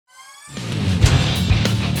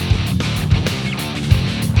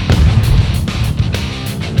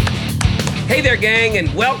Hey there, gang,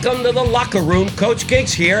 and welcome to the Locker Room. Coach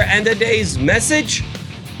Gigs here, and today's message: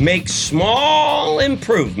 make small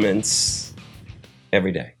improvements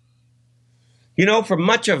every day. You know, for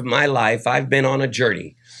much of my life, I've been on a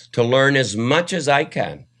journey to learn as much as I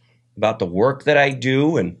can about the work that I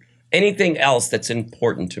do and anything else that's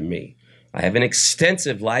important to me. I have an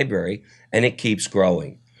extensive library, and it keeps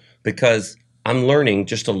growing because I'm learning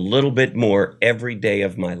just a little bit more every day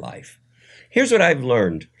of my life. Here's what I've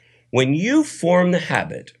learned. When you form the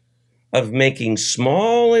habit of making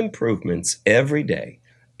small improvements every day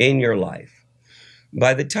in your life,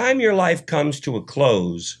 by the time your life comes to a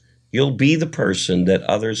close, you'll be the person that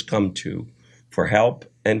others come to for help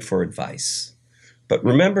and for advice. But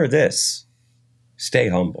remember this: stay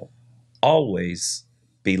humble. Always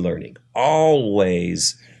be learning.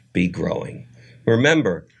 Always be growing.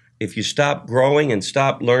 Remember, if you stop growing and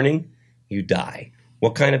stop learning, you die.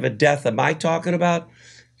 What kind of a death am I talking about?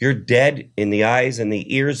 You're dead in the eyes and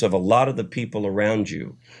the ears of a lot of the people around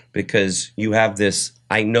you because you have this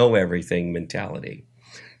I know everything mentality.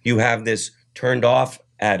 You have this turned off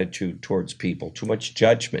attitude towards people, too much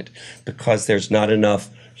judgment because there's not enough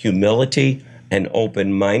humility and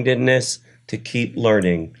open-mindedness to keep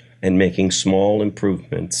learning and making small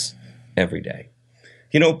improvements every day.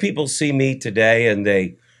 You know, people see me today and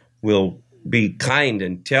they will be kind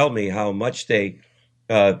and tell me how much they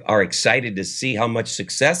are excited to see how much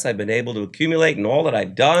success I've been able to accumulate and all that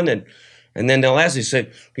I've done. And then they'll ask me,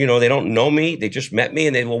 say, you know, they don't know me. They just met me.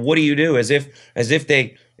 And they, well, what do you do? As if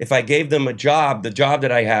if I gave them a job, the job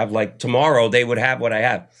that I have, like tomorrow, they would have what I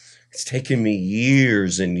have. It's taken me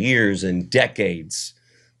years and years and decades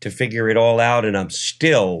to figure it all out. And I'm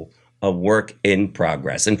still a work in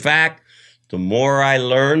progress. In fact, the more I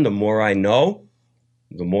learn, the more I know,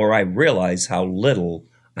 the more I realize how little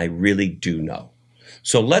I really do know.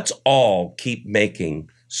 So let's all keep making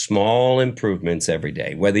small improvements every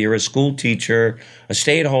day, whether you're a school teacher, a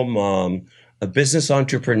stay-at-home mom, a business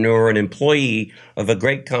entrepreneur, an employee of a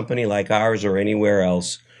great company like ours or anywhere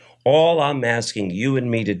else. All I'm asking you and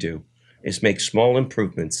me to do is make small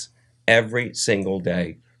improvements every single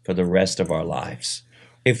day for the rest of our lives.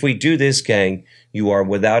 If we do this, gang, you are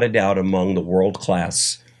without a doubt among the world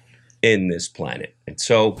class in this planet. And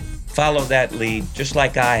so follow that lead just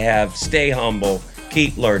like I have. Stay humble.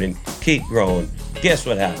 Keep learning, keep growing. Guess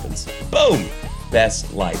what happens? Boom!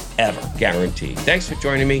 Best life ever, guaranteed. Thanks for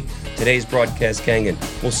joining me today's broadcast, gang, and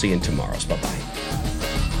we'll see you in tomorrow's. Bye-bye.